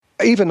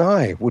even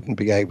I wouldn't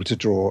be able to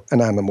draw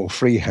an animal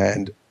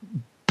freehand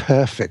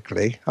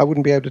perfectly. I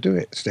wouldn't be able to do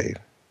it, Steve.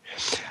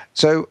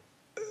 So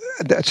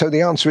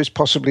the answer is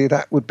possibly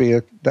that would be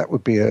a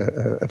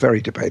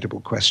very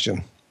debatable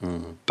question.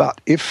 Mm.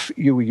 But if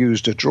you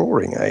used a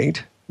drawing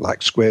aid,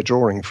 like square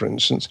drawing, for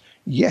instance,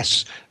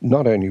 yes,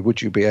 not only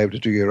would you be able to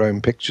do your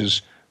own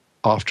pictures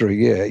after a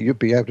year, you'd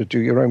be able to do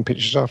your own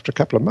pictures after a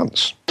couple of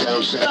months.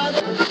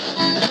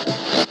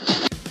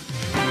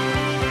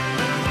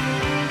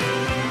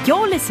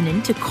 You're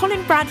listening to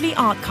Colin Bradley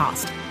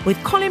Artcast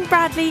with Colin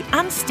Bradley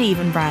and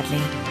Stephen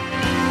Bradley.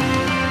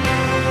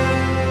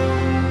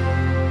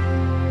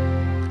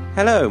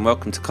 Hello and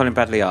welcome to Colin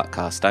Bradley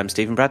Artcast. I'm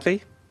Stephen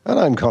Bradley. And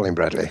I'm Colin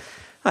Bradley.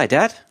 Hi,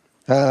 Dad.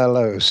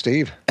 Hello,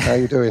 Steve. How are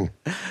you doing?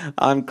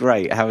 I'm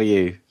great. How are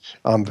you?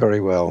 I'm very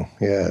well,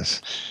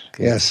 yes.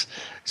 Good. Yes.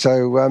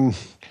 So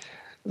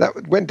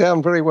that went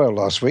down very well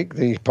last week,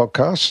 the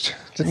podcast,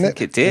 didn't it? I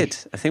think it did.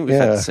 I think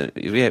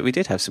we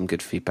did have some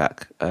good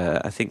feedback.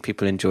 I think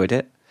people enjoyed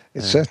it.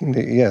 It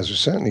there's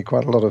certainly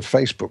quite a lot of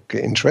Facebook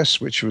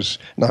interest, which was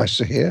nice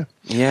to hear.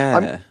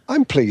 Yeah.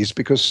 I'm pleased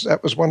because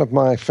that was one of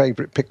my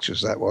favourite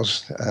pictures, that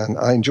was, and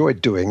I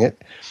enjoyed doing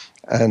it.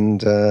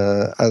 And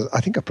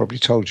I think I probably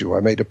told you I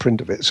made a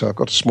print of it, so I've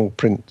got a small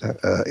print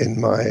in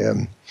my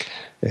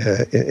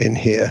in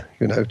here,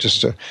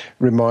 just to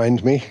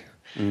remind me.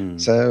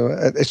 Mm. So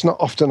it's not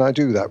often I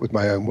do that with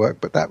my own work,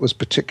 but that was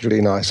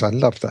particularly nice. I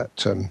love that,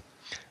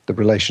 the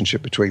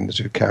relationship between the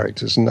two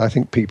characters, and I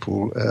think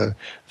people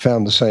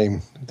found the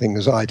same thing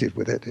as I did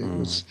with it. It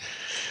was,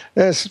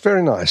 it's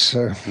very nice.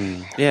 So.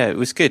 Yeah, it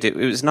was good. It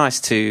was nice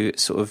to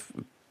sort of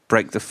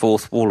break the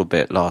fourth wall a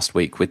bit last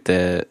week with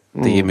the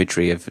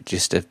imagery of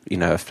just a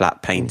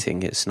flat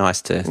painting. It's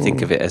nice to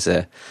think of it as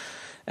an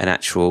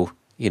actual,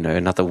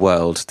 another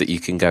world that you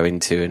can go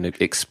into and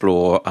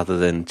explore other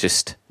than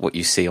just what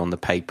you see on the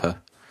paper.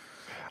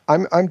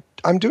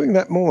 I'm doing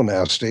that more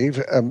now, Steve.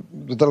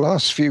 The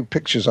last few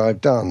pictures I've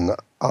done,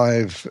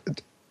 I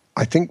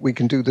think we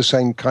can do the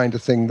same kind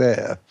of thing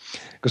there,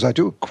 because I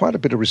do quite a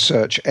bit of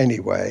research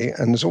anyway,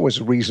 and there's always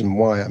a reason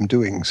why I'm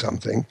doing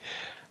something.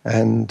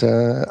 And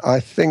I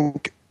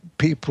think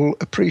people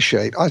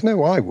appreciate. I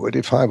know I would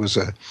if I was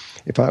a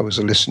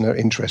listener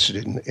interested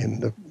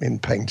in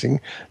painting,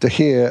 to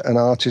hear an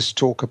artist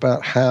talk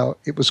about how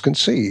it was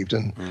conceived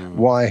and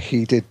why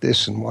he did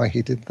this and why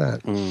he did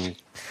that.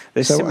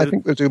 I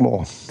think we'll do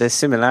more. There's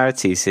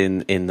similarities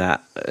in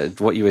that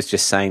what you was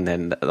just saying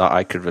then that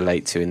I could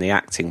relate to in the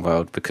acting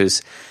world,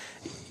 because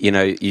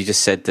you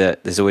just said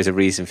that there's always a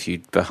reason for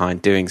you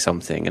behind doing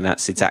something, and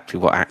that's exactly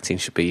what acting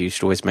should be. You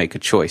should always make a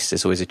choice.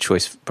 There's always a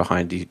choice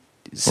behind you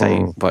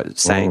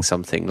saying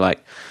something.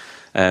 Like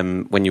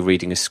when you're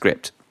reading a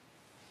script,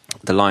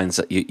 the lines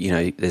that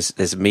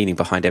there's a meaning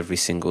behind every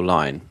single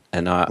line.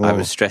 And I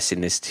was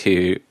stressing this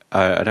to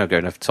I don't go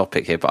off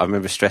topic here, but I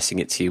remember stressing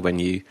it to you when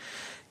you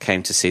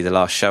came to see the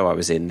last show I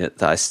was in,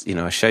 that I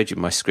showed you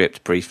my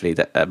script briefly,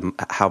 that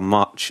how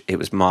much it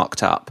was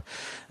marked up,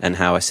 and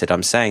how I said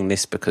I'm saying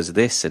this because of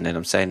this, and then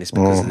I'm saying this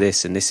because of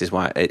this, and this is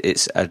why.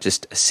 It's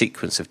just a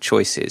sequence of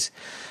choices,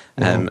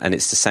 and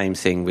it's the same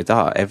thing with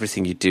art.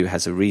 Everything you do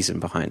has a reason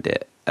behind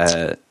it,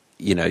 a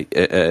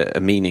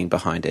meaning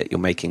behind it. You're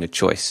making a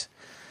choice.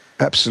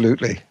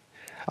 Absolutely.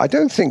 I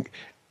don't think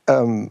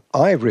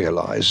I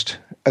realised,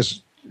 as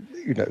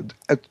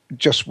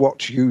just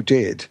what you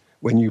did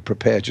when you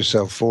prepared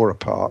yourself for a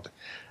part.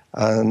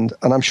 And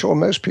I'm sure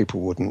most people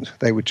wouldn't.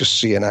 They would just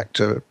see an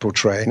actor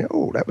portraying,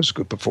 oh, that was a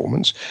good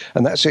performance,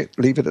 and that's it,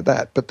 leave it at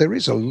that. But there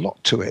is a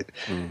lot to it.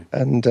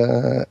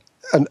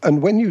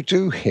 And when you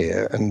do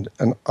hear, and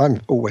I'm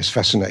always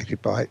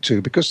fascinated by it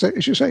too, because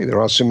as you say, there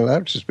are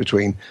similarities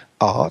between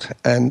art,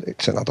 and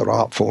it's another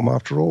art form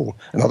after all,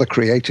 another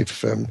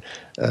creative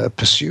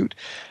pursuit.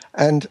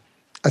 And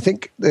I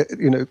think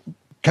that,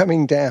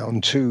 coming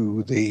down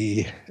to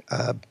the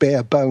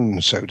bare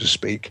bones, so to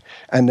speak,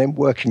 and then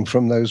working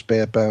from those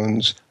bare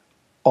bones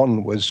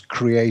onwards,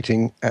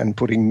 creating and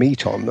putting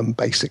meat on them,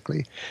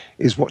 basically,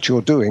 is what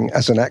you're doing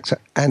as an actor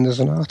and as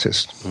an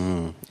artist.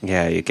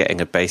 Yeah, you're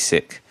getting a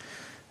basic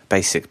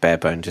bare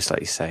bone, just like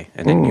you say,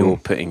 and then you're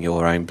putting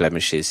your own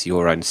blemishes,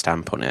 your own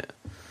stamp on it.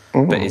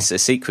 But it's a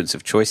sequence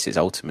of choices,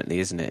 ultimately,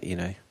 isn't it?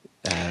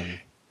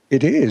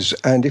 It is,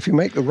 and if you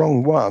make the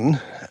wrong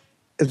one,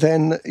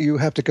 then you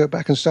have to go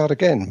back and start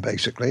again,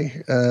 basically.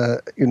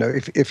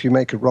 If you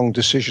make a wrong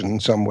decision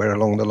somewhere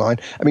along the line,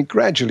 I mean,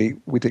 gradually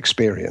with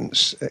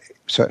experience,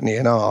 certainly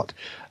in art,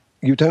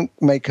 you don't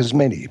make as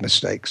many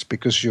mistakes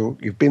because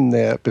you've been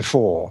there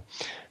before,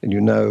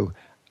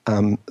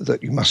 and that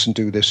you mustn't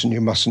do this and you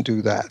mustn't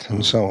do that,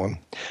 and so on.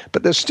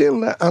 But there's still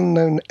that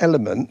unknown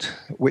element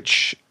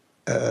which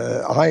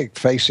I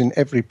face in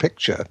every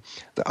picture,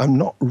 that I'm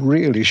not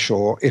really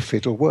sure if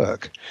it'll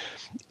work.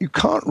 You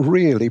can't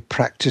really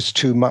practice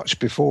too much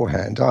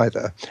beforehand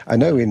either. I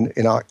know in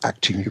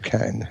acting you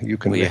can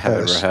rehearse. You have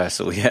a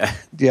rehearsal, yeah.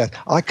 Yeah,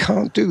 I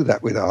can't do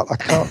that with art. I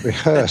can't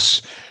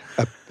rehearse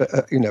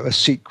a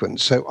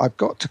sequence. So I've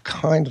got to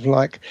kind of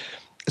like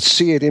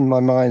see it in my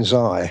mind's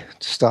eye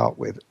to start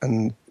with,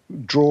 and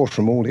draw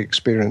from all the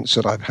experience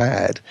that I've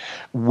had,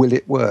 will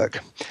it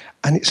work?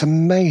 And it's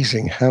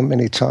amazing how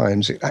many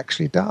times it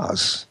actually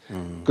does.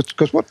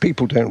 Because what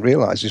people don't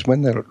realise is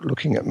when they're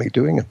looking at me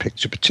doing a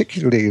picture,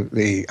 particularly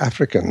the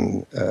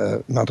African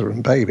mother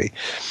and baby,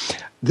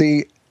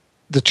 the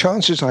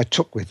chances I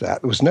took with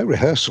that, there was no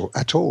rehearsal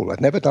at all.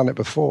 I'd never done it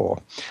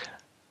before.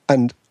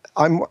 And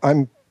I'm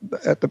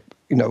at the,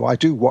 I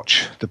do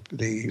watch the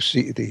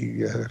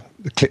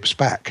clips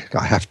back.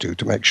 I have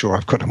to make sure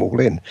I've got them all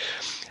in.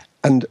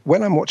 And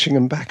when I'm watching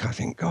them back, I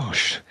think,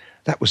 gosh,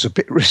 that was a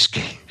bit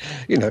risky,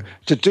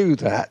 to do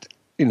that,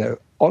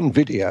 on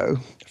video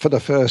for the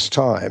first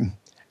time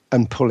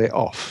and pull it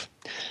off.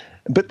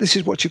 But this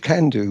is what you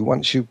can do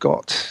once you've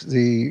got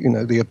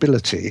the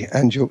ability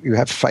and you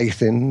have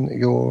faith in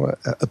your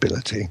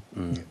ability.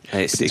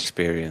 It's the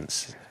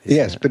experience.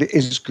 Yes, but it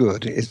is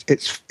good.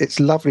 It's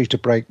lovely to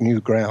break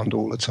new ground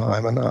all the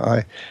time, and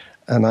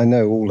I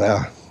know all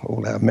our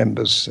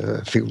members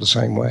feel the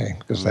same way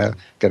because they're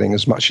getting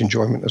as much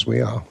enjoyment as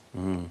we are.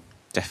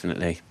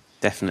 Definitely.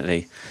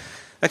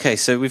 Okay,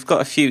 so we've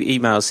got a few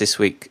emails this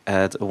week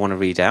that I want to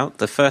read out.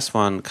 The first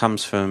one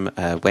comes from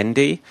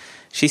Wendy.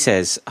 She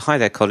says, "Hi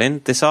there, Colin.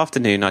 This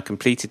afternoon I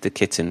completed the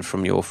kitten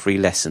from your free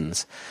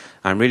lessons.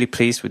 I'm really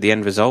pleased with the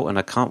end result and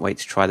I can't wait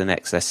to try the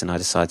next lesson I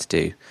decide to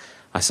do.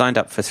 I signed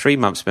up for 3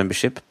 months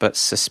membership, but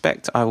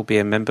suspect I will be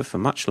a member for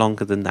much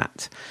longer than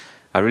that.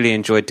 I really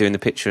enjoyed doing the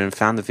picture and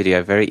found the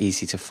video very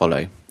easy to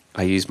follow.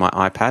 I used my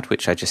iPad,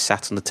 which I just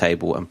sat on the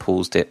table and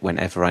paused it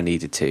whenever I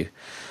needed to.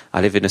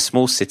 I live in a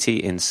small city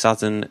in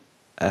southern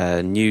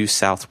New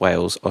South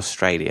Wales,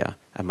 Australia,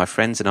 and my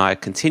friends and I are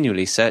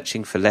continually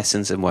searching for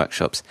lessons and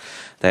workshops.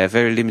 They are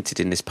very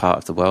limited in this part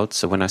of the world,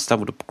 so when I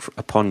stumbled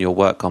upon your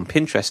work on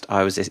Pinterest,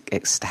 I was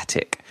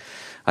ecstatic.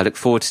 I look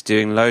forward to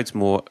doing loads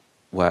more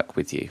work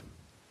with you."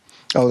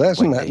 Oh,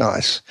 isn't that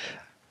nice?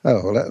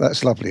 Oh,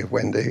 that's lovely of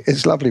Wendy.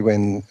 It's lovely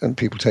when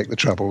people take the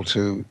trouble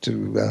to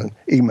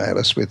email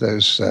us with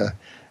those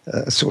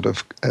sort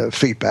of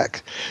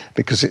feedback,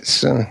 because it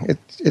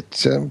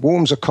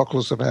warms the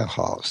cockles of our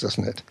hearts,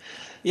 doesn't it?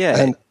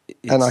 Yeah,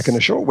 and I can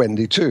assure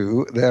Wendy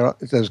too,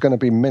 there's going to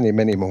be many,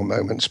 many more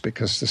moments,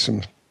 because there's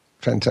some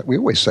fantastic. We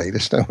always say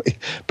this, don't we?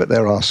 But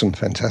there are some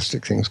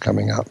fantastic things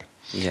coming up.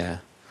 Yeah.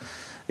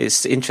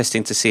 It's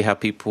interesting to hear how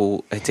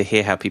people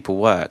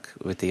work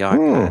with the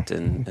iPad,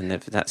 and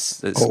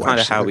that's kind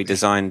of how we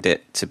designed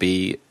it to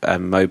be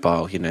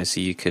mobile.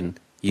 So you can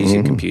use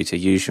your computer,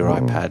 use your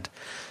iPad,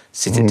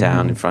 sit it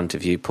down in front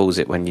of you, pause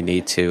it when you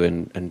need to,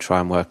 and try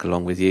and work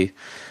along with you.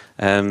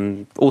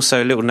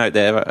 Also, a little note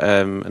there.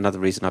 Another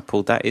reason I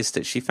pulled that is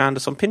that she found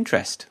us on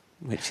Pinterest,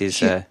 which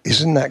is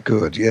isn't that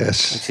good?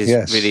 Yes, which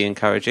is really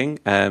encouraging.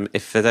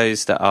 If for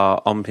those that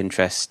are on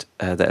Pinterest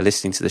that are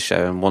listening to the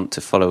show and want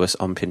to follow us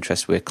on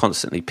Pinterest, we're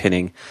constantly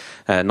pinning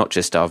not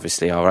just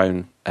obviously our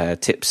own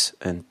tips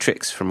and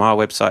tricks from our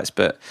websites,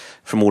 but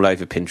from all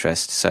over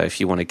Pinterest. So if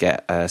you want to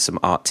get some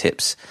art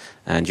tips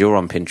and you're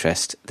on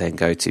Pinterest, then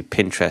go to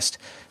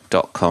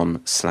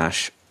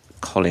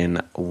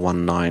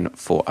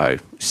pinterest.com/Colin1940,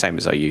 same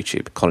as our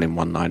YouTube,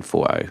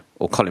 Colin1940,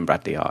 or Colin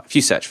Bradley Art. If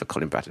you search for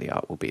Colin Bradley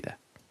Art, we'll be there.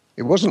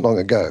 It wasn't long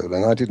ago,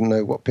 then I didn't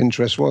know what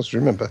Pinterest was,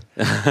 remember?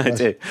 I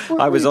did.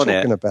 I was on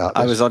it.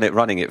 I was on it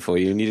running it for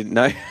you, and you didn't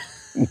know.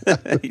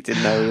 You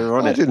didn't know we were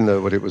on it. I didn't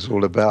know what it was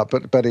all about,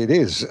 but it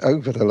is.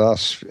 Over the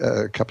last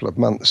couple of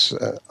months,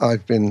 I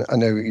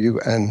know you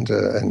and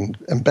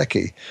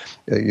Becky,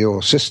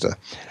 your sister,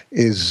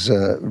 is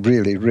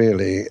really,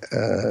 really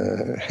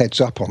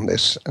heads up on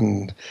this,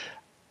 and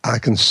I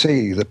can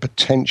see the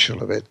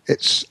potential of it.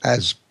 It's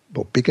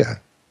bigger.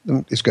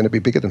 It's going to be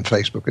bigger than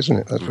Facebook, isn't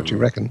it? That's what you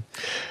reckon.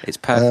 It's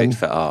perfect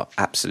for art.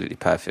 Absolutely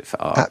perfect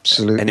for art.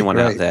 Absolutely. Anyone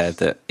out there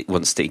that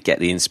wants to get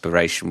the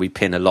inspiration, we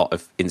pin a lot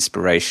of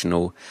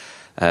inspirational,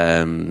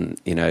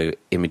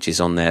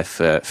 images on there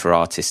for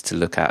artists to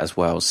look at as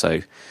well.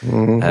 So,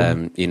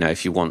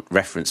 if you want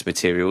reference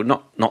material,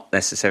 not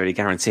necessarily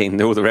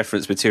guaranteeing all the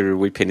reference material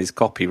we pin is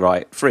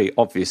copyright free,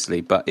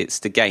 obviously, but it's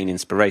to gain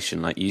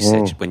inspiration. Like you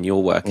said, when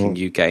you're working,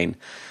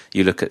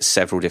 you look at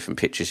several different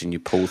pictures and you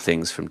pull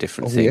things from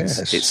different things.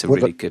 Yes. It's a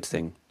really good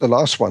thing. The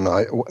last one,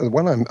 the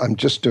one I'm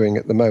just doing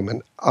at the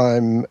moment,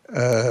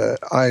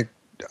 I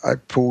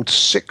pulled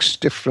 6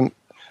 different,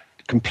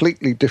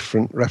 completely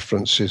different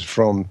references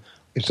from.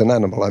 It's an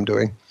animal I'm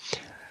doing,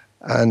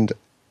 and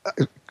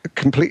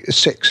complete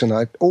 6, and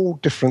all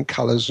different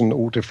colours and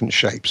all different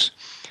shapes,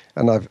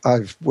 and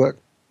I've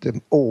worked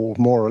them all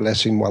more or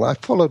less in one. I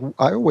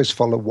always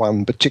follow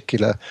one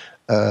particular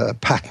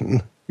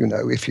pattern.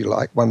 If you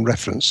like, one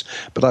reference,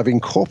 but I've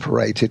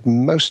incorporated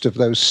most of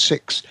those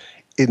 6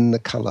 in the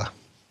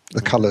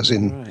colours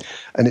in,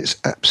 and it's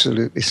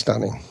absolutely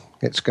stunning.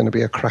 It's going to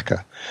be a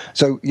cracker.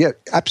 So, yeah,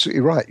 absolutely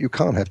right. You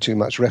can't have too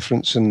much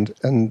reference, and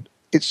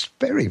it's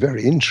very,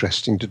 very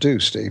interesting to do,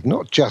 Steve.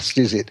 Not just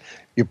is it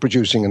you're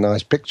producing a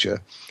nice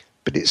picture,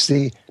 but it's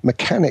the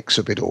mechanics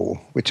of it all,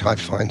 which I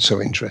find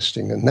so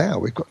interesting. And now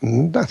we've got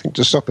nothing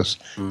to stop us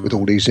with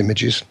all these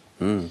images.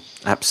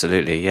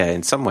 Absolutely, yeah.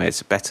 In some ways,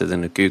 it's better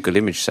than a Google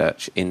image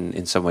search.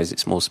 In some ways,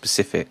 it's more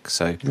specific.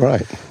 So,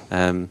 right.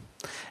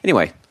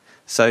 Anyway,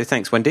 so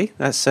thanks, Wendy.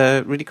 That's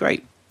really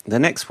great. The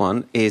next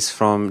one is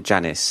from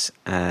Janice,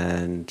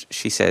 and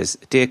she says,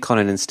 "Dear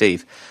Colin and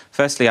Steve,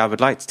 firstly, I would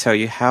like to tell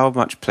you how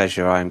much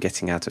pleasure I am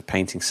getting out of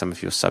painting some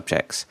of your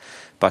subjects.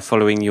 By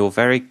following your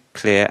very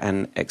clear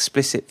and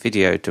explicit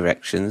video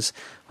directions,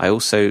 I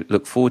also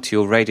look forward to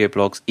your radio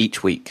blogs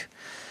each week.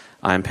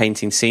 I am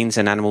painting scenes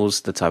and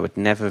animals that I would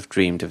never have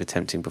dreamed of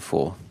attempting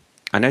before.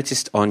 I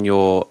noticed on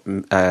your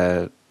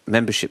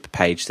membership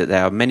page that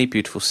there are many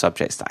beautiful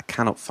subjects that I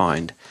cannot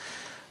find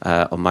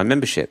on my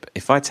membership.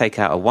 If I take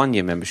out a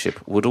 1-year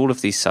membership, would all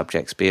of these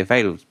subjects be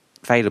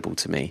available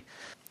to me?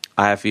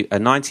 I have a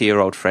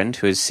 90-year-old friend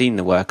who has seen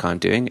the work I'm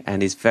doing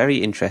and is very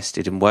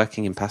interested in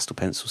working in pastel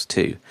pencils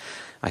too.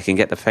 I can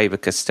get the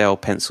Faber-Castell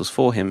pencils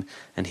for him,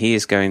 and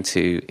he's going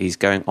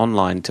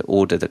online to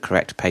order the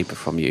correct paper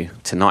from you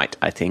tonight,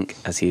 I think,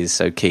 as he is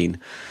so keen.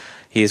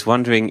 He is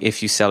wondering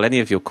if you sell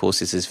any of your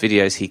courses as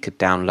videos he could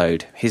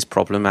download. His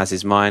problem, as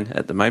is mine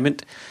at the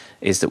moment,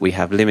 is that we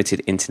have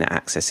limited internet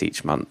access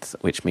each month,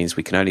 which means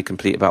we can only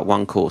complete about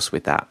 1 course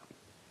with that.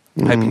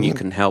 Hoping you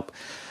can help.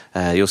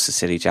 Yours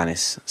sincerely,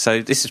 Janice."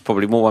 So this is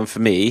probably more one for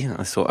me.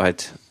 I thought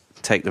I'd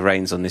take the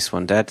reins on this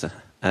one, Dad.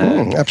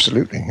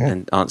 Absolutely, yeah.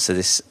 And answer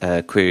this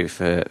query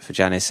for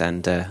Janice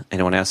and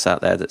anyone else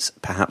out there that's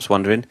perhaps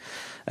wondering.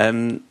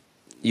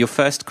 Your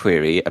first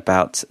query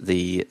about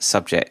the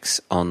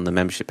subjects on the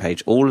membership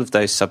page, all of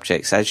those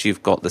subjects, as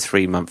you've got the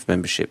 3-month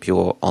membership,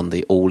 you're on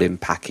the all-in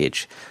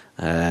package.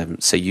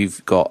 So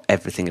you've got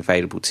everything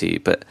available to you.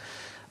 But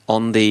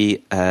on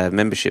the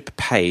membership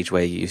page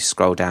where you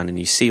scroll down and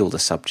you see all the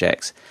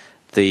subjects,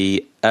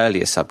 the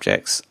earlier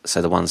subjects,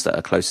 so the ones that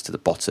are closer to the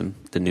bottom,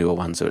 the newer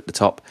ones are at the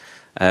top,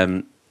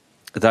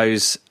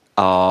 those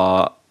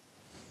are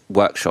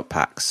workshop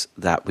packs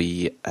that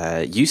we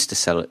used to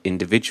sell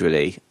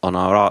individually on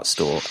our art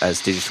store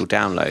as digital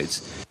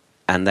downloads,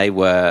 and they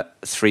were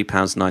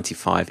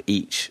 £3.95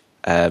 each.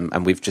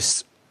 And we've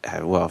just,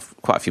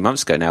 quite a few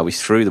months ago now, we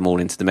threw them all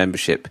into the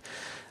membership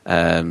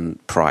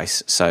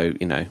price. So,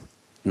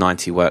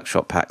 90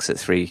 workshop packs at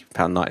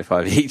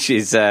 £3.95 each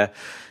is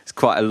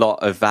quite a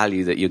lot of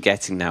value that you're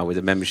getting now with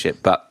a membership.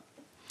 But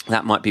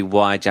that might be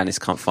why Janice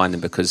can't find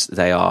them, because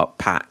they are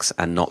packs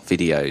and not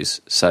videos.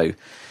 So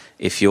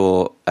if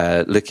you're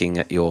looking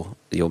at your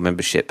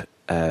membership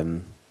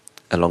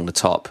along the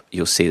top,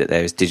 you'll see that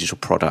there is digital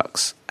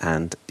products,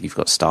 and you've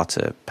got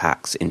starter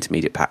packs,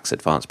 intermediate packs,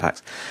 advanced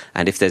packs.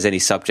 And if there's any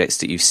subjects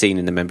that you've seen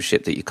in the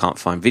membership that you can't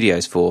find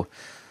videos for,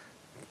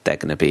 they're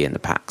going to be in the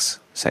packs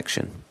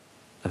section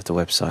of the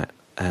website.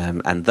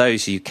 And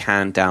those you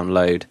can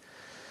download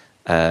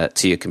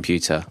to your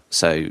computer.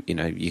 So,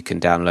 you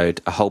can download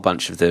a whole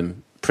bunch of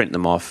them, print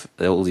them off,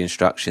 all the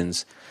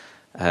instructions,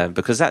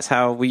 because that's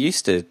how we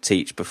used to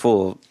teach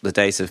before the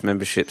days of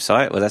membership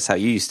site. Well, that's how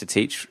you used to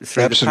teach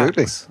through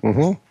Absolutely.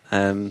 the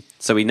packs.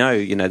 So we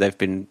know, they've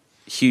been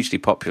hugely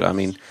popular. I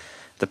mean,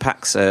 the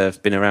packs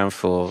have been around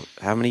for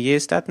how many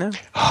years, Dad, now?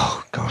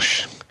 Oh,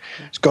 gosh.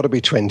 It's got to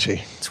be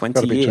 20.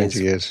 20 years.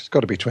 20 years. It's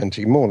got to be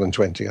 20, more than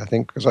 20, I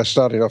think, because I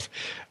started off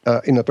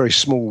in a very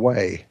small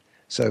way.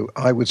 So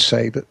I would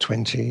say that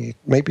 20,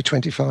 maybe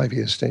 25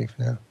 years, Steve,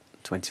 now.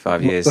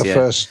 25 years,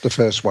 The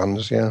first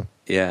ones, yeah.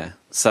 Yeah.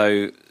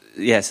 So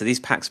these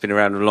packs have been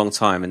around a long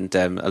time, and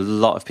a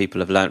lot of people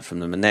have learnt from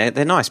them. And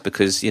they're nice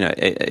because,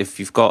 if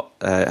you've got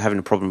having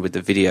a problem with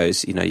the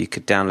videos, you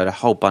could download a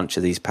whole bunch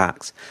of these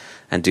packs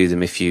and do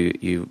them if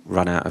you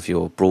run out of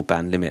your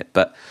broadband limit.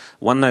 But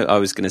one note I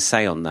was going to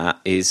say on that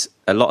is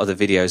a lot of the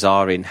videos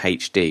are in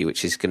HD,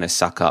 which is going to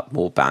suck up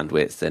more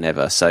bandwidth than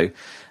ever. So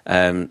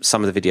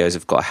some of the videos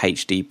have got a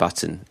HD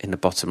button in the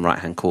bottom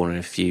right-hand corner.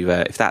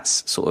 If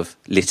that's sort of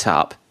lit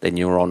up, then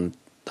you're on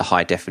the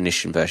high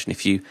definition version.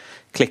 If you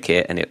click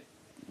it and it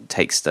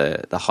takes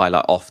the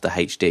highlight off the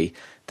HD,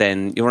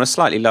 then you're on a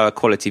slightly lower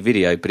quality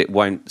video, but it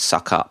won't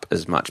suck up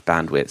as much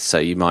bandwidth. So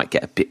you might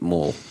get a bit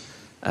more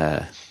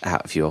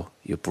out of your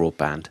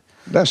broadband.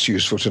 That's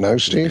useful to know,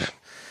 Steve.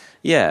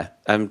 Yeah,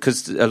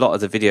 because a lot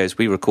of the videos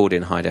we record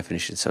in high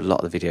definition, so a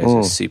lot of the videos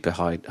are super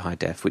high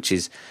def, which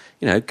is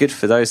good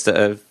for those that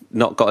have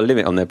not got a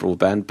limit on their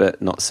broadband,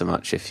 but not so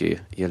much if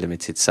you're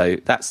limited. So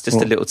that's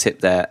just a little tip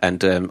there,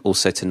 and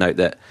also to note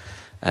that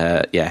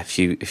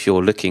if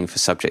you're looking for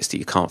subjects that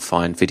you can't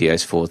find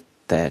videos for,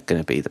 they're going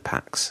to be the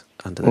packs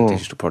under the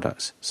digital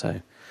products.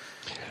 So,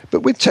 but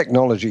with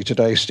technology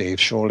today,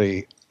 Steve,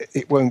 surely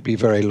it won't be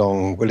very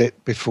long, will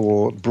it,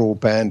 before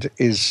broadband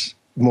is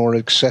more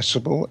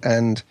accessible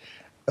and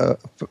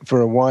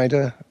for a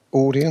wider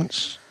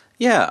audience?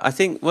 Yeah, I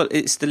think,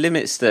 it's the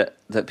limits that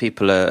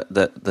people that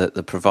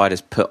the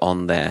providers put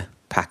on their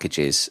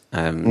packages.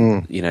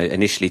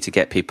 Initially to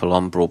get people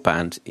on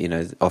broadband,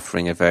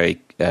 offering a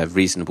very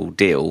reasonable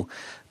deal,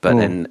 but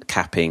then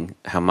capping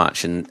how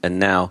much. And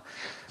now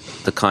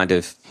the kind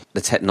of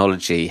the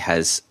technology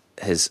has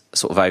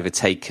sort of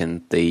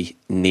overtaken the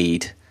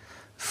need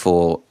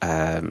for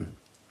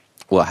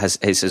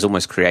has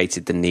almost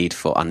created the need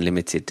for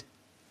unlimited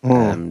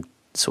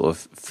sort of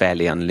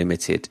fairly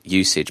unlimited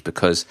usage,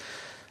 because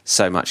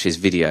so much is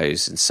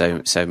videos and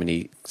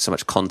so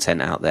much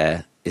content out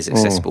there is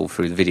accessible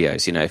through the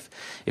videos. You know,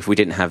 if we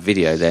didn't have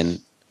video, then,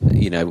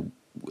 you know,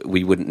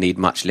 we wouldn't need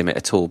much limit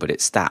at all, but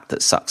it's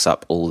that sucks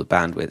up all the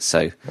bandwidth.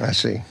 So I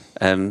see.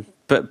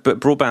 But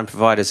broadband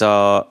providers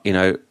are, you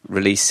know,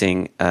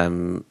 releasing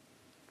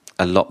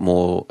a lot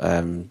more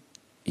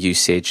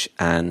usage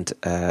and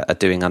are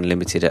doing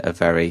unlimited at a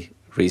very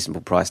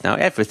reasonable price. Now,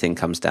 everything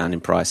comes down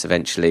in price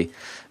eventually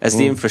as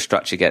the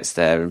infrastructure gets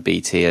there, and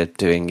BT are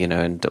doing, you know,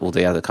 and all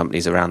the other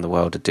companies around the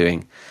world are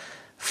doing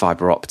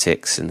fibre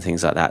optics and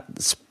things like that.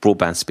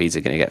 Broadband speeds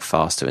are going to get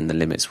faster and the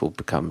limits will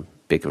become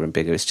bigger and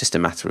bigger. It's just a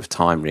matter of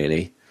time,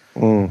 really.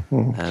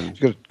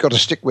 You've got to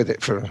stick with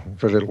it for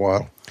a little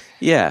while.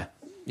 Yeah,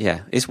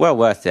 it's well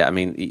worth it. I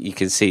mean, you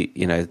can see,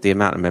 you know, the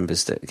amount of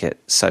members that get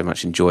so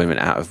much enjoyment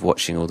out of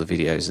watching all the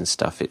videos and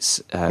stuff.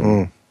 It's,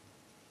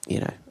 you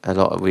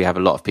know, we have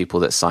a lot of people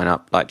that sign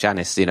up, like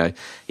Janice, you know,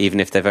 even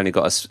if they've only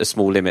got a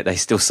small limit, they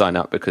still sign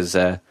up because,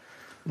 you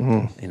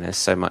know, there's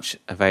so much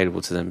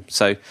available to them.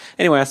 So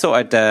anyway, I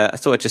thought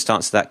I'd just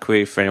answer that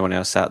query for anyone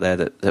else out there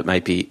that may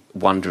be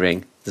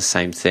wondering the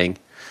same thing.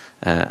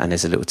 And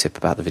there's a little tip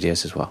about the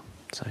videos as well.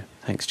 So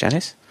thanks,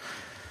 Janice.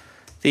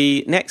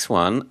 The next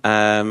one,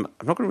 I'm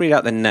not going to read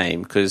out the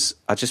name because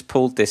I just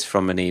pulled this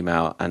from an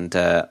email and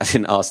I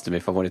didn't ask them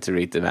if I wanted to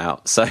read them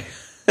out. So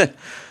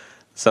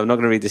I'm not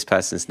going to read this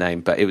person's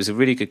name, but it was a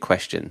really good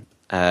question.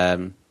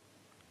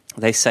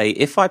 They say,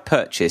 if I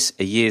purchase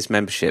a year's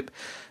membership,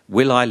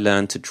 will I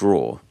learn to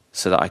draw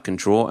so that I can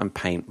draw and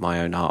paint my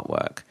own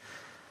artwork?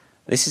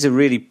 This is a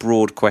really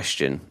broad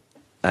question.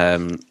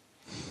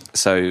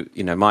 So,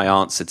 you know, my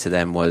answer to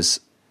them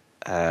was,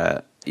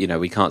 you know,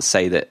 we can't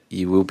say that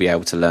you will be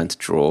able to learn to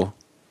draw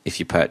if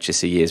you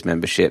purchase a year's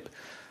membership,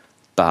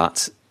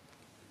 but,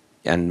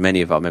 and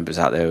many of our members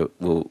out there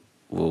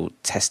will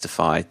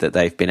testify that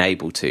they've been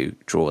able to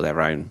draw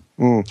their own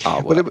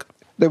artwork. Well,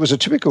 there was a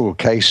typical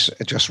case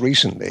just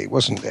recently,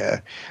 wasn't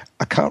there?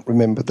 I can't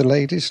remember the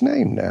lady's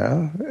name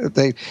now.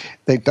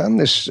 They'd done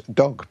this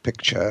dog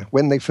picture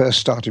when they first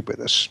started with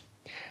us.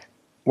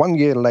 1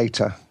 year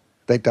later,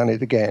 they'd done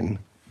it again,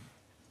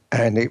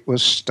 and it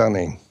was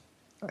stunning.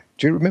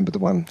 Do you remember the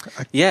one?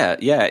 Yeah,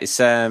 it's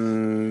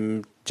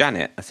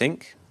Janet, I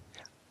think.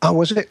 Oh,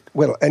 was it?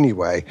 Well,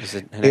 anyway,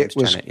 it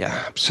was Janet,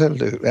 yeah.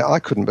 Absolutely. I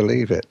couldn't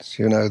believe it.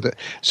 You know,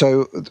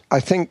 so I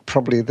think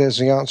probably there's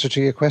the answer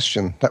to your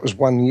question. That was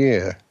 1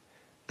 year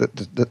that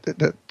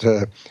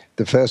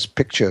the first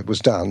picture was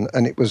done,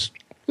 and it was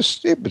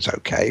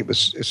okay. It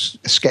was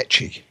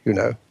sketchy, you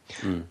know.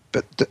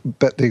 But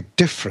the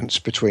difference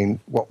between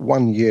what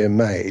 1 year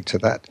made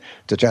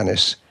to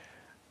Janice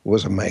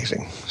was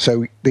amazing.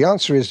 So the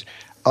answer is,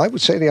 I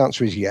would say the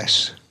answer is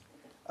yes.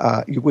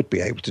 You would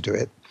be able to do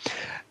it.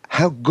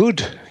 How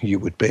good you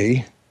would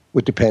be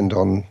would depend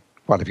on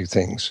quite a few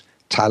things.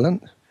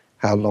 Talent,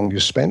 how long you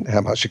spent, how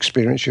much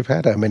experience you've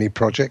had, how many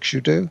projects you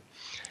do,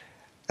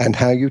 and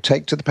how you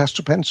take to the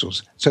pastel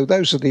pencils. So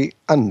those are the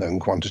unknown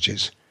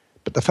quantities.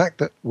 But the fact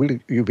that will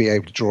you be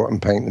able to draw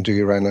and paint and do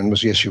your own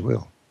numbers, yes, you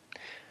will.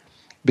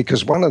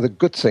 Because one of the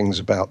good things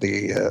about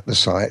the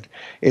site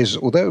is,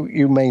 although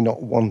you may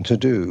not want to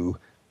do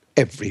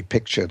every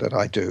picture that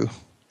I do,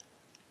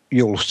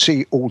 you'll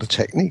see all the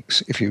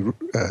techniques. If you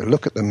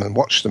look at them and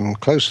watch them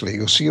closely,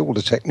 you'll see all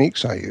the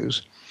techniques I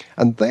use.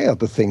 And they are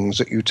the things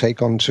that you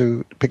take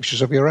onto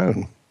pictures of your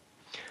own.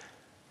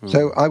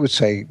 So I would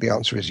say the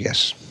answer is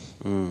yes.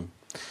 I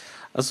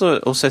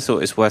also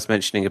thought it's worth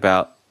mentioning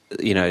about,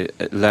 you know,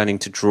 learning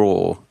to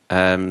draw.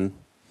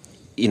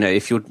 You know,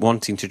 if you're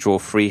wanting to draw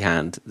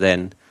freehand,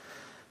 then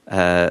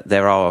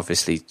there are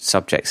obviously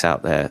subjects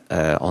out there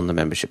on the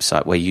membership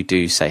site where you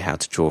do say how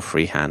to draw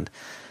freehand.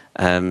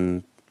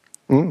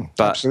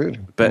 Absolutely.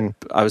 But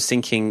I was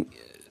thinking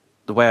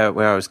where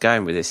I was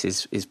going with this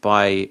is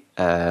by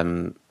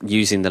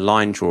using the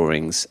line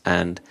drawings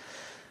and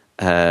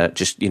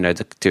just, you know,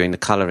 doing the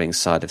colouring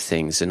side of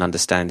things and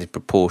understanding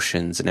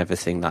proportions and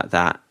everything like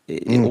that.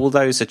 All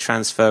those are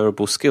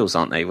transferable skills,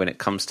 aren't they, when it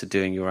comes to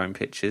doing your own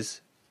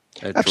pictures?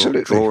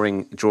 Absolutely.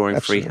 Drawing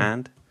Absolutely.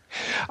 freehand?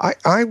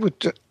 I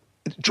would...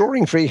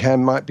 Drawing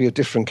freehand might be a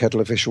different kettle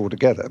of fish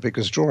altogether,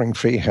 because drawing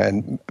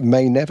freehand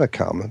may never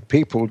come.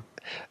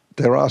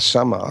 There are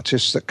some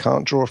artists that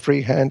can't draw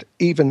freehand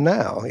even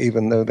now,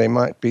 even though they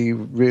might be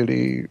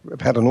really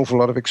have had an awful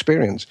lot of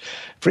experience.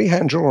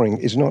 Freehand drawing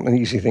is not an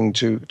easy thing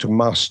to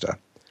master,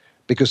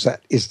 because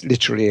that is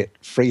literally it,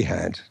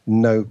 freehand,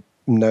 no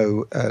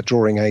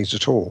drawing aids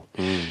at all.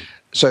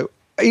 So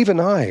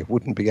even I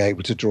wouldn't be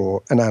able to draw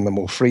an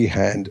animal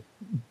freehand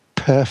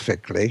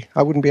perfectly.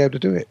 I wouldn't be able to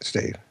do it,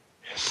 Steve.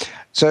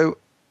 So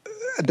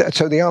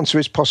the answer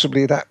is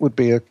possibly that would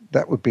be a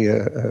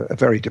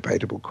very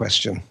debatable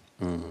question.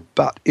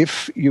 But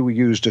if you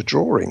used a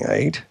drawing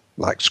aid,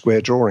 like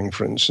square drawing,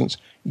 for instance,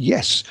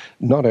 yes,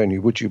 not only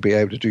would you be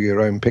able to do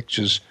your own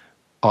pictures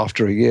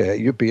after a year,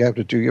 you'd be able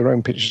to do your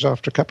own pictures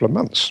after a couple of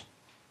months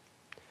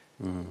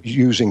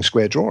using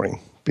square drawing,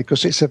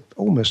 because it's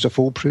almost a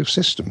foolproof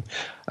system.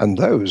 And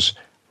those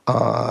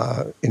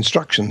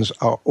instructions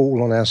are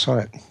all on our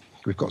site.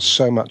 We've got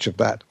so much of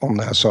that on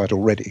our site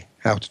already,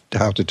 how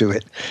to do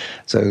it.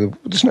 So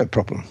there's no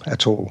problem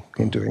at all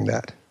in doing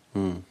that.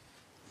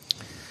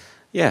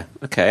 Yeah,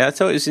 okay. I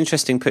thought it was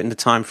interesting putting the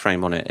time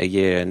frame on it, a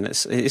year, and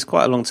it's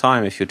quite a long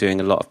time if you're doing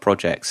a lot of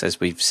projects, as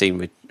we've seen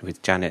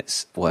with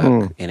Janet's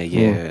work in a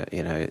year.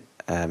 You know,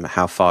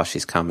 how far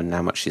she's come and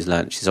how much she's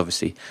learned. She's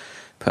obviously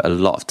put a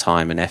lot of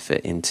time and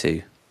effort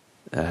into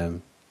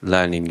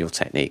learning your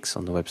techniques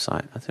on the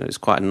website. I think it was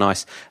quite a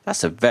nice.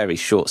 That's a very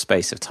short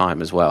space of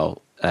time as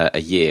well,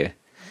 a year.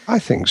 I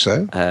think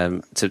so.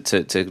 To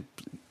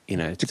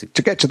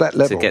get to that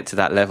level. To get to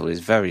that level is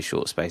very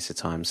short space of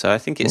time. So I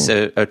think it's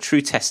a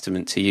true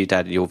testament to you,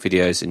 Dad, your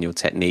videos and your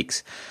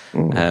techniques,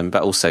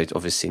 but also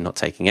obviously not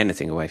taking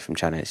anything away from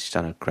Janet. She's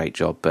done a great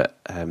job. But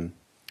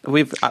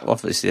we've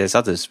obviously there's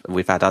others.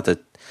 We've had other.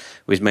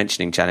 We was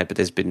mentioning Janet, but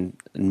there's been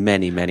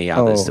many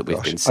others that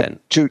we've been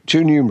sent.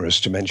 Too numerous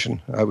to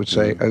mention, I would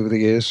say, over the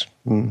years.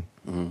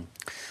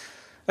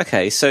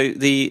 Okay, so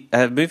the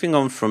moving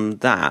on from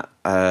that,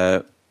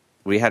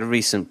 we had a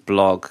recent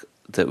blog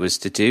that was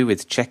to do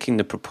with checking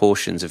the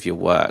proportions of your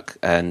work,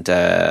 and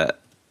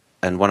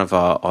one of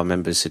our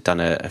members had done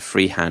a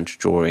freehand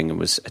drawing and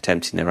was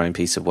attempting their own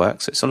piece of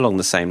work, so it's along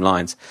the same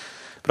lines.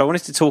 But I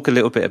wanted to talk a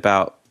little bit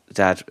about,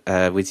 Dad,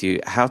 with you,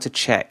 how to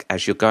check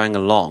as you're going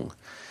along,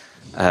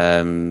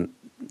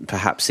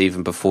 perhaps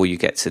even before you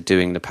get to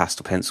doing the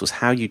pastel pencils,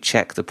 how you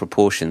check the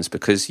proportions,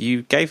 because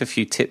you gave a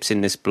few tips in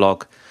this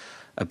blog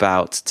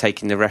about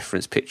taking the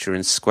reference picture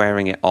and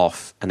squaring it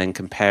off and then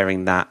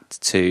comparing that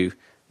to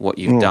what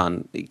you've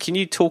done. Can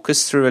you talk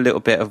us through a little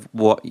bit of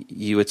what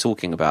you were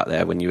talking about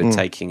there when you were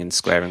taking and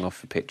squaring off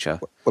the picture?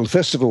 Well,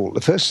 first of all,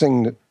 the first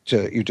thing that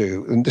you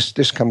do, and this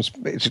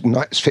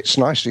fits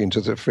nicely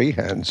into the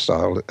freehand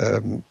style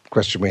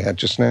question we had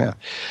just now.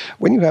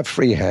 When you have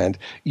freehand,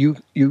 you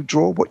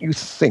draw what you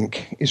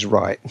think is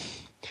right.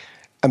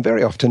 And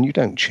very often you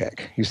don't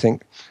check. You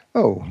think,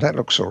 oh, that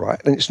looks all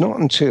right. And it's not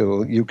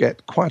until you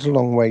get quite a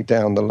long way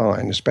down the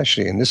line,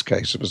 especially in this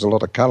case, there was a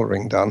lot of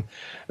colouring done,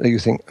 that you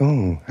think,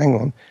 oh, hang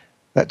on,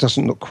 that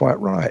doesn't look quite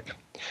right.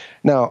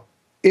 Now,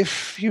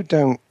 if you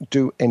don't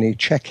do any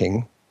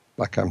checking,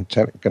 like I'm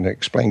going to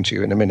explain to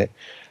you in a minute,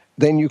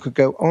 then you could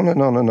go on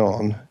and on and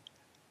on,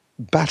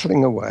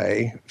 battling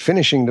away,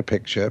 finishing the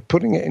picture,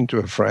 putting it into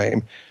a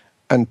frame,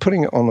 and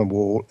putting it on a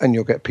wall, and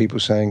you'll get people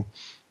saying,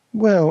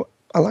 well,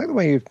 I like the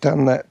way you've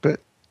done that, but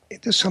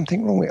there's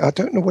something wrong with it. I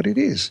don't know what it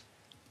is.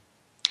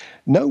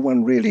 No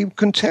one really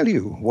can tell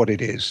you what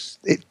it is.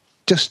 It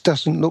just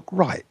doesn't look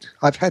right.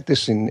 I've had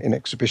this in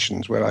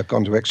exhibitions, where I've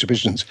gone to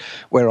exhibitions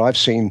where I've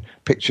seen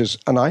pictures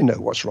and I know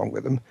what's wrong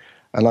with them,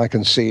 and I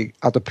can see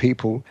other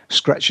people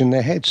scratching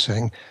their heads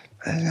saying,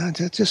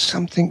 there's just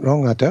something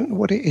wrong. I don't know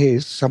what it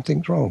is.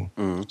 Something's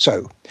wrong.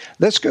 So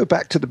let's go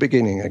back to the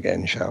beginning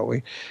again, shall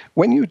we?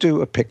 When you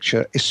do a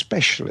picture,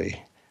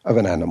 especially of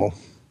an animal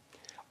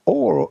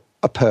or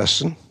a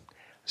person,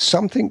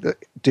 something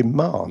that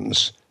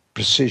demands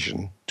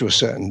precision to a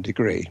certain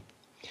degree.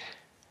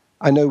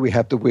 I know we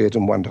have the weird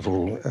and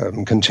wonderful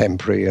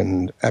contemporary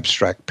and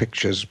abstract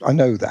pictures. I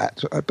know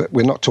that, but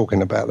we're not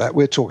talking about that.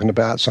 We're talking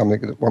about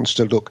something that wants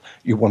to look,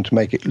 you want to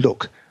make it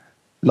look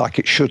like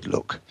it should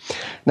look.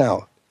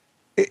 Now,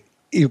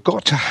 you've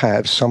got to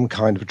have some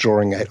kind of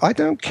drawing aid. I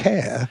don't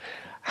care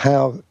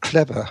how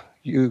clever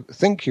you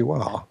think you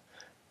are.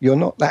 You're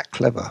not that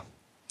clever.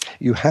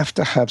 You have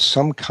to have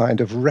some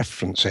kind of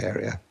reference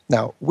area.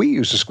 Now, we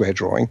use a square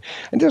drawing,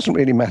 and it doesn't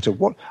really matter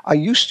what. I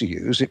used to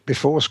use it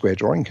before square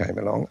drawing came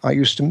along. I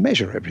used to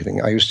measure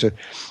everything. I used to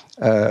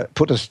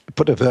put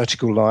a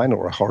vertical line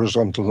or a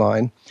horizontal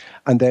line,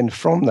 and then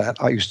from that,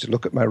 I used to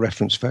look at my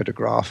reference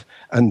photograph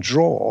and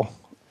draw.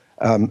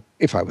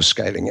 If I was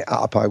scaling it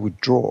up, I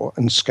would draw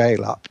and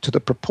scale up to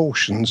the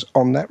proportions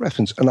on that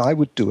reference. And I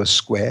would do a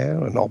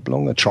square, an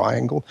oblong, a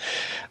triangle,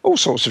 all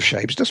sorts of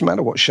shapes. It doesn't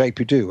matter what shape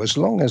you do, as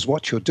long as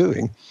what you're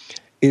doing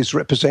is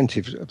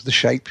representative of the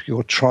shape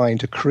you're trying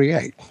to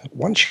create.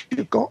 Once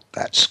you've got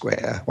that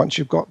square, once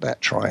you've got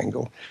that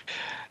triangle,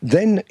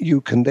 then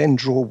you can then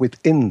draw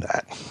within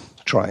that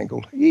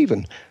triangle.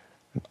 Even,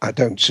 I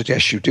don't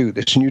suggest you do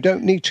this, and you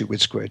don't need to with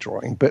square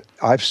drawing, but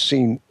I've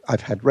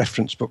had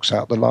reference books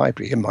out the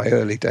library in my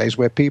early days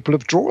where people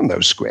have drawn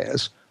those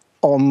squares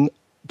on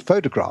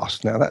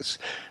photographs. Now, that's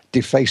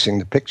defacing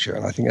the picture,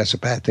 and I think that's a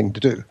bad thing to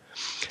do.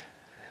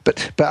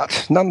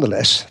 But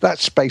nonetheless,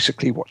 that's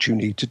basically what you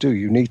need to do.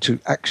 You need to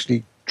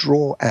actually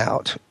draw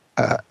out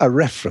a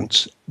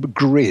reference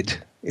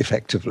grid,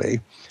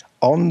 effectively,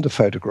 on the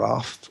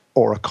photograph,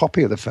 or a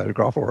copy of the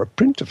photograph, or a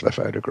print of the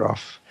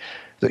photograph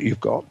that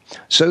you've got,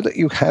 so that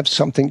you have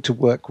something to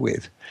work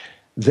with.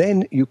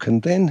 Then you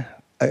can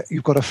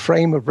you've got a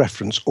frame of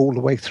reference all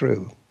the way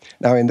through.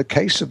 Now, in the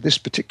case of this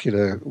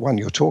particular one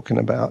you're talking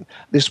about,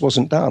 this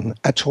wasn't done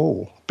at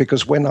all,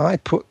 because when I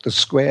put the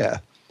square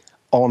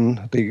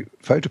on the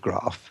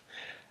photograph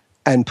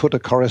and put a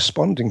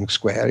corresponding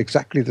square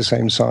exactly the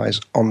same size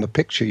on the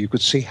picture, you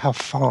could see how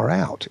far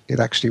out it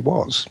actually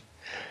was.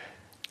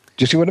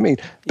 Do you see what I mean?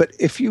 But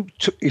if you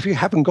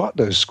haven't got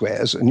those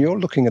squares and you're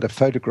looking at a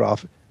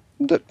photograph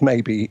that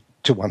may be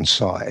to one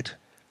side,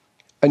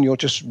 and you're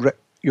just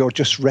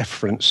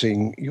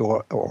referencing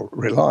or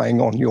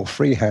relying on your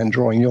freehand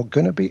drawing, you're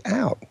going to be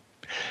out.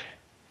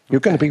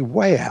 You're going to be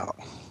way out.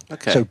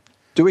 Okay. So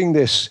doing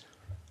this,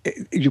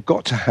 you've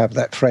got to have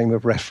that frame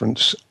of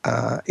reference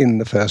in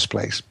the first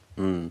place.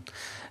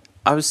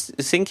 I was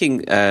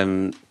thinking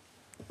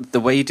the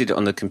way you did it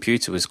on the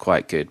computer was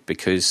quite good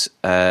because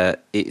it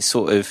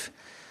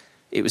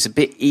was a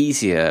bit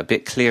easier, a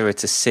bit clearer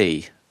to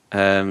see.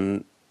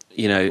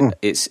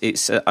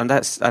 It's and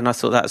I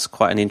thought that's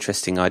quite an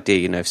interesting idea.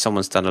 You know, if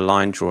someone's done a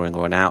line drawing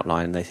or an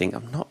outline, they think,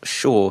 I'm not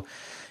sure.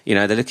 You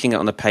know, they're looking at it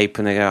on the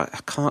paper and they go, I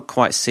can't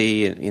quite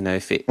see. You know,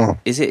 if it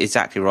is it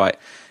exactly right.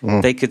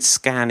 They could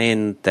scan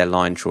in their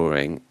line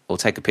drawing or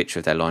take a picture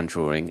of their line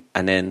drawing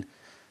and then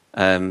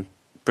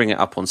bring it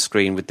up on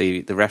screen with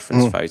the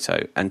reference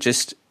photo. And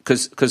just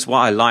because what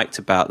I liked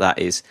about that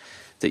is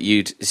that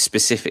you'd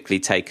specifically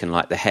taken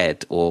like the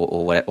head or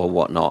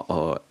whatnot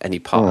or any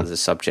part of the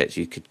subject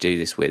you could do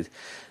this with,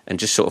 and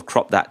just sort of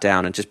crop that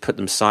down and just put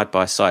them side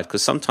by side.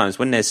 Because sometimes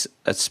when there's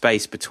a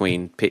space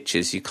between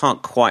pictures, you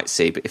can't quite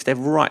see. But if they're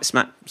right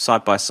smack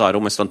side by side,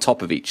 almost on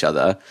top of each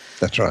other,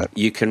 that's right.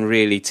 You can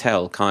really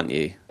tell, can't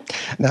you?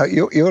 Now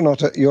you're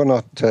not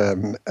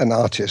an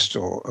artist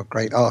or a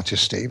great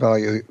artist, Steve, are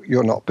you?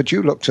 You're not. But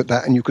you looked at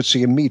that and you could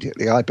see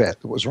immediately, I bet,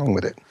 what was wrong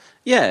with it.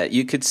 Yeah,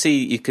 you could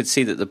see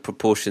that the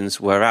proportions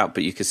were out,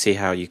 but you could see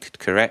how you could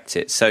correct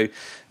it. So,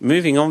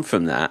 moving on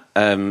from that,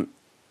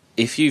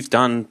 if you've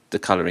done the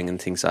colouring and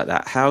things like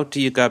that, how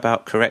do you go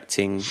about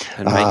correcting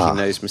and making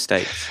those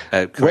mistakes?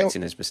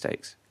 Those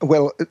mistakes.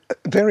 Well,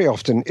 very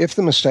often, if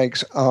the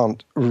mistakes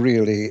aren't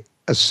really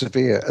as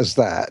severe as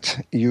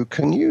that, you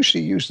can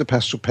usually use the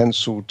pastel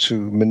pencil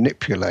to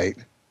manipulate.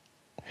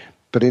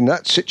 But in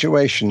that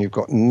situation, you've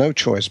got no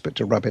choice but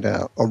to rub it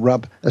out or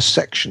rub a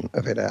section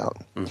of it out.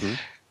 Mm-hmm.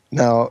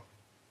 Now,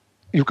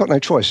 you've got no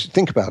choice.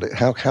 Think about it.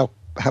 How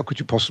could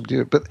you possibly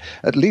do it? But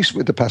at least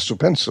with the pastel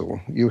pencil,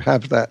 you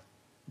have that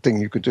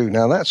thing you could do.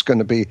 Now, that's going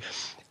to be,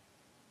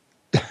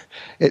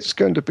 it's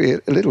going to be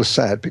a little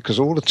sad because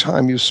all the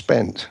time you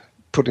spent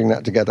putting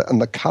that together,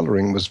 and the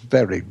colouring was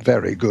very,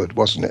 very good,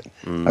 wasn't it?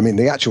 I mean,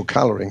 the actual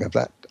colouring of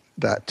that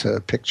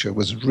picture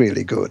was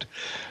really good.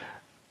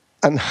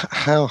 And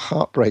how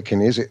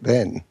heartbreaking is it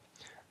then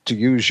to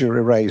use your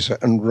eraser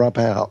and rub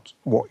out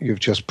what you've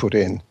just put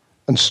in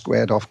and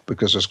squared off,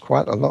 because there's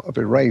quite a lot of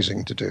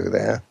erasing to do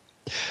there,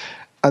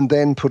 and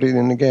then put it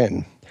in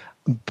again.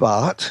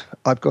 But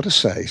I've got to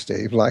say,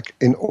 Steve, like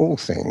in all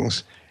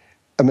things,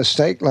 a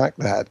mistake like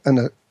that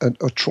and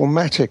a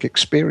traumatic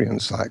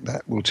experience like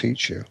that will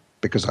teach you,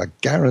 because I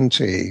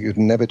guarantee you'd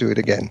never do it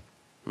again.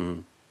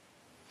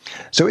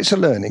 So it's a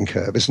learning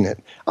curve, isn't it?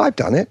 I've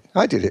done it.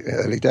 I did it in the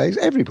early days.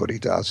 Everybody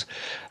does.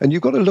 And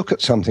you've got to look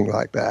at something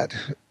like that,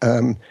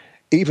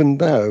 even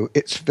though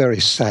it's very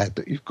sad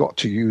that you've got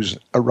to use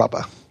a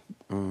rubber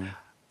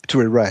to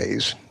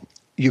erase.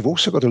 You've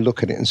also got to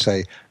look at it and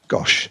say,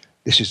 gosh,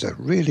 this is a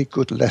really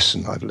good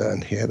lesson I've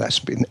learned here. That's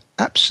been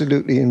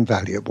absolutely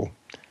invaluable.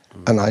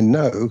 And I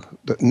know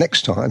that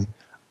next time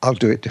I'll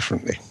do it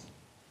differently.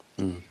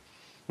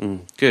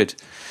 Good.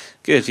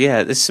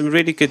 Yeah, there's some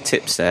really good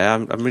tips there.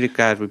 I'm really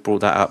glad we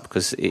brought that up,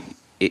 because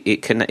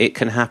it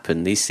can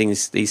happen. These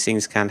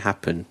things can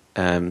happen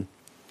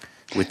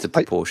with the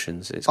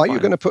proportions. Are you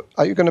going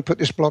to put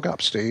this blog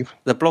up, Steve?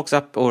 The blog's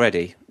up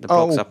already.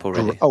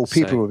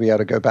 People will be able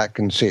to go back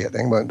and see it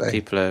then, won't they?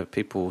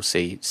 People will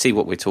see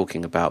what we're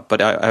talking about.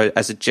 But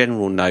as a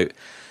general note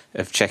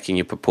of checking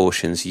your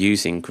proportions,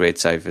 using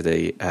grids over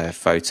the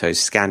photos,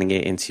 scanning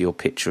it into your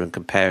picture and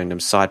comparing them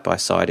side by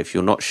side if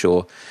you're not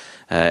sure,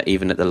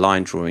 even at the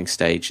line drawing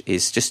stage,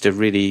 is just a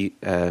really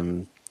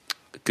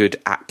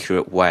good,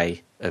 accurate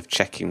way of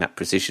checking that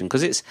precision,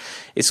 because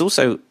it's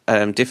also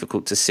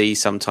difficult to see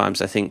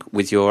sometimes. I think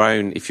with your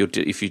own, if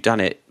you've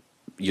done it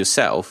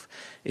yourself,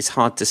 it's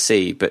hard to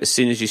see. But as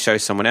soon as you show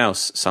someone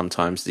else,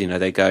 sometimes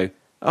they go,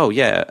 oh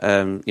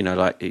yeah,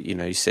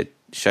 you said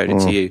showed it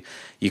to you.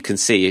 You can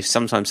see if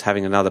sometimes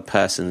having another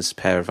person's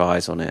pair of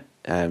eyes on it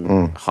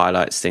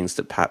highlights things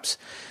that perhaps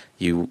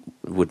you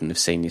wouldn't have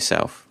seen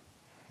yourself.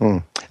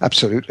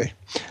 Absolutely.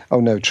 Oh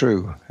no,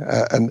 true.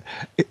 And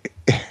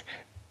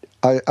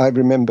I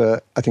remember,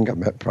 I think I've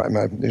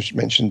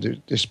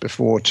mentioned this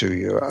before to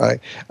you. I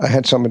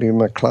had somebody in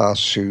my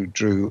class who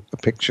drew a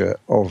picture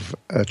of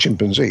a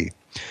chimpanzee,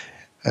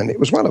 and it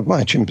was one of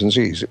my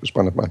chimpanzees. It was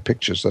one of my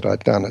pictures that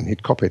I'd done, and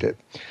he'd copied it,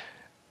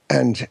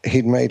 and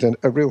he'd made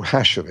a real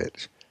hash of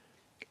it.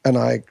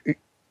 And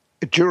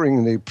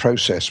during the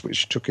process,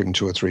 which took him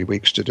 2 or 3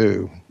 weeks to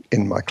do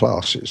in my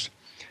classes,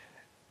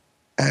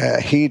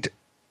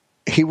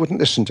 he wouldn't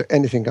listen to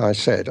anything I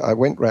said. I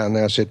went round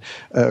there, I said,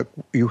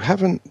 you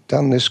haven't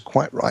done this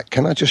quite right.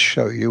 Can I just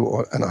show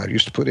you? And I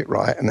used to put it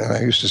right. And then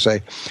I used to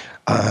say,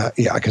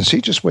 yeah, I can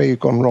see just where you've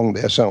gone wrong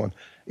there, so on.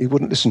 He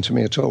wouldn't listen to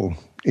me at all.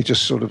 He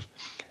just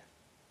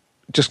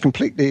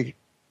completely,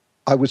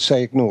 I would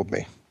say, ignored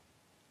me.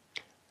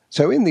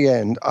 So in the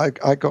end, I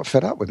got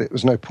fed up with it. There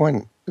was no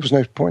point.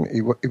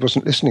 He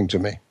wasn't listening to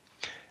me.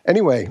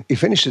 Anyway, he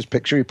finished his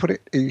picture.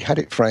 He had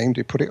it framed.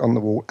 He put it on the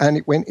wall, and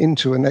it went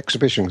into an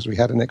exhibition, because we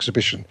had an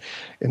exhibition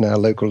in our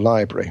local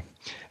library.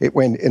 It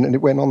went in, and it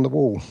went on the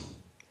wall.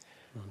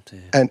 Oh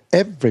dear. And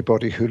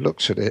everybody who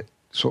looks at it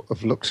sort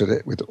of looks at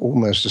it with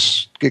almost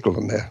a giggle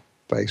on their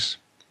face.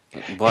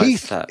 Why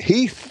is that?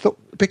 He thought,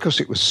 because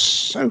it was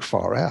so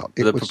far out.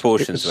 The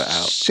proportions were out.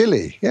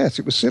 Silly. Yes,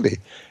 it was silly.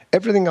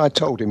 Everything I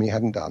told him he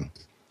hadn't done.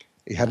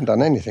 He hadn't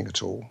done anything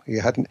at all.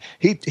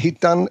 He'd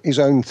done his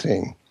own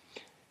thing.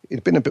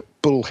 He'd been a bit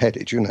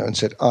bullheaded, and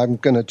said, I'm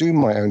going to do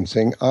my own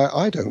thing.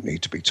 I don't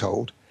need to be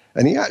told.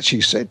 And he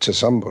actually said to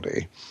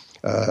somebody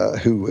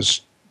who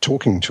was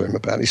talking to him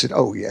about it, he said,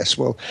 oh, yes,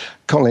 well,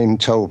 Colin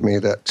told me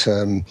that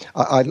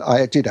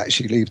I did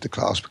actually leave the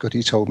class because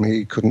he told me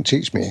he couldn't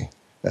teach me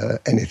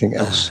anything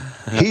else.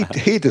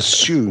 He'd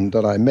assumed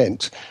that I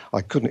meant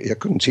I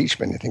couldn't teach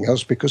him anything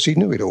else because he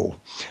knew it all.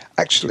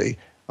 Actually,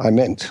 I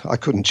meant I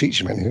couldn't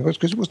teach him anything else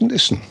because he wouldn't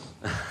listen.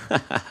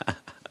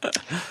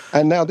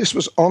 And now this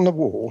was on the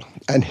wall,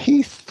 and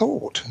he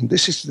thought, and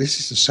this is the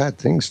sad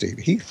thing, Steve,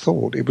 he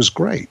thought it was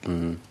great.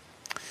 Mm.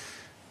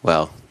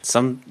 Well, it's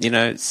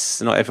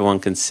not everyone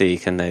can see,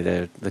 can they?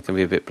 They can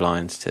be a bit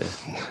blind to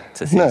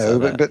things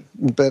like that.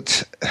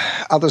 but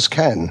others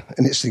can,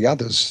 and it's the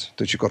others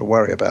that you've got to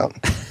worry about.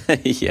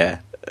 Yeah,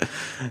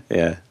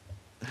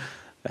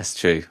 that's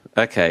true.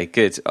 Okay,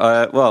 good.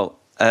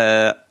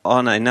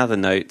 On another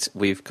note,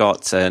 we've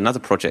got another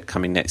project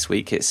coming next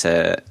week. It's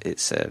a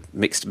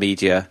mixed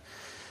media,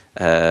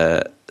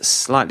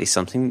 slightly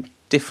something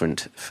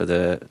different for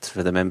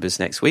the members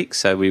next week.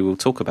 So we will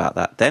talk about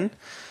that then.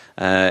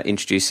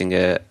 Introducing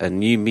a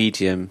new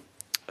medium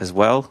as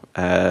well,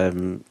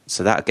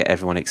 so that'll get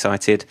everyone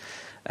excited,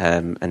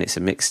 and it's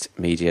a mixed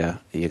media.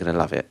 You're going to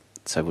love it.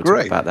 So we'll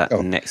talk about that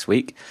next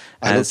week.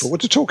 I look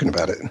forward to talking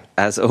about it.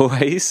 As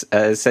always,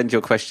 send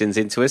your questions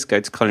in to us. Go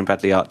to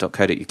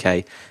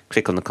colinbradleyart.co.uk,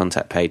 click on the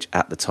contact page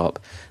at the top,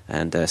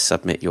 and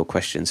submit your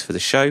questions for the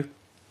show.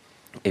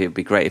 It would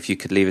be great if you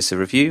could leave us a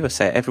review. I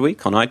say it every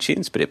week on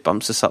iTunes, but it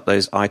bumps us up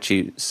those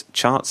iTunes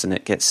charts, and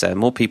it gets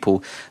more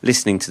people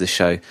listening to the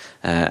show.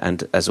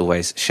 And as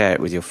always, share it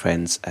with your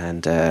friends,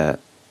 and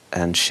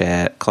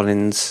share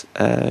Colin's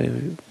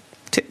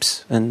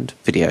tips and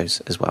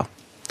videos as well.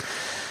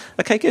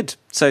 Okay, good.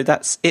 So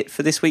that's it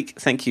for this week.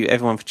 Thank you,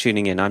 everyone, for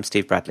tuning in. I'm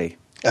Steve Bradley.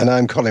 And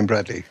I'm Colin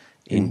Bradley.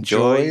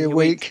 Enjoy your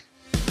week.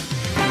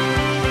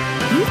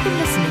 You've been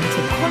listening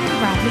to Colin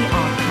Bradley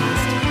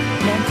Artcast.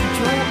 Learn to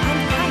draw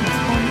and paint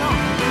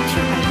online at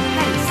your own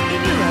pace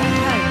in your own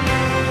home.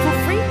 For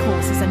free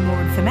courses and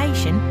more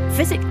information,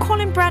 visit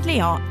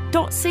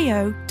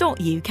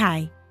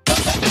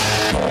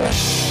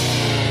colinbradleyart.co.uk.